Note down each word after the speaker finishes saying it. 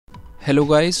Hello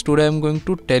guys, today I am going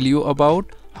to tell you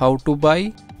about how to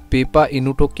buy Pepa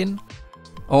Inu token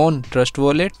on Trust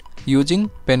Wallet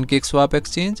using PancakeSwap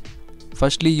exchange.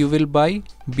 Firstly, you will buy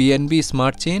BNB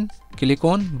Smart Chain. Click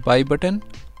on buy button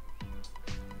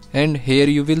and here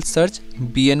you will search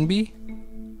BNB.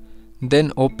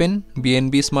 Then open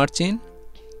BNB Smart Chain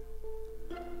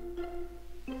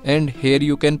and here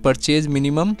you can purchase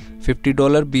minimum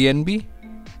 $50 BNB,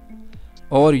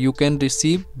 or you can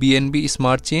receive BNB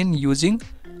Smart Chain using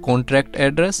contract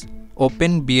address.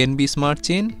 Open BNB Smart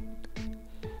Chain,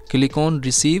 click on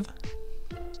receive.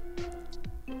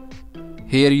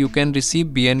 Here you can receive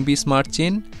BNB Smart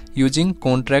Chain using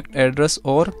contract address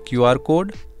or QR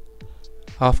code.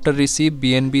 After receive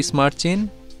BNB Smart Chain,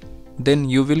 then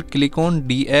you will click on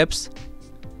D apps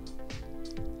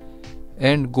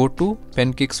and go to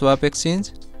PancakeSwap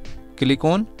exchange. Click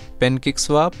on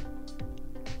PancakeSwap.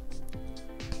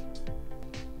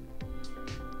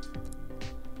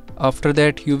 After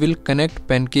that, you will connect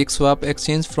PancakeSwap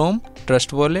exchange from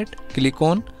Trust Wallet. Click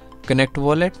on Connect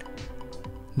Wallet.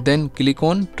 Then click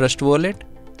on Trust Wallet.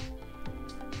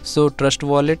 So Trust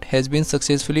Wallet has been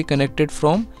successfully connected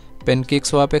from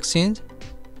PancakeSwap exchange.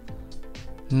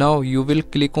 Now you will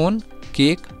click on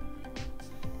Cake.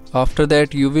 After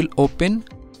that, you will open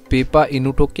Pepa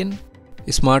Inu token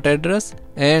smart address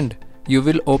and you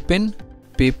will open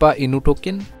Pepa Inu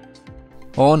token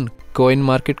on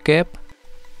CoinMarketCap.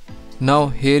 Now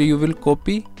here you will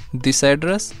copy this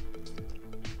address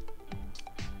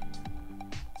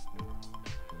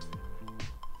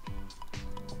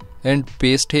and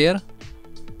paste here.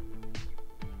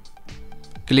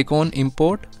 Click on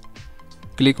import,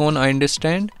 click on I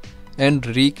understand and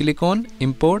re-click on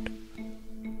import.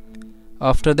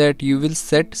 After that, you will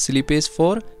set slippage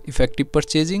for effective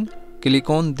purchasing. Click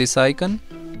on this icon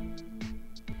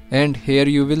and here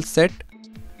you will set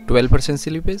 12%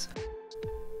 slippage.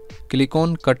 Click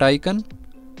on cut icon.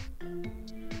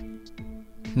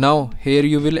 Now here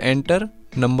you will enter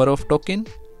number of token.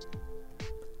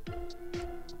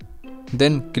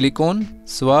 Then click on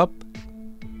swap.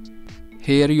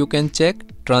 Here you can check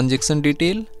transaction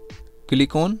detail.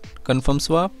 Click on confirm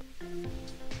swap.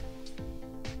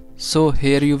 So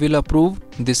here you will approve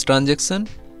this transaction.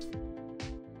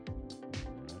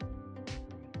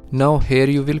 Now here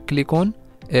you will click on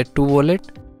add to wallet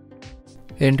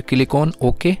and click on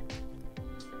OK.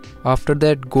 After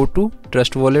that, go to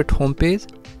Trust Wallet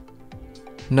homepage.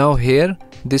 Now here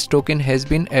this token has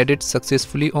been added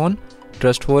successfully on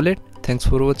Trust Wallet. Thanks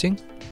for watching.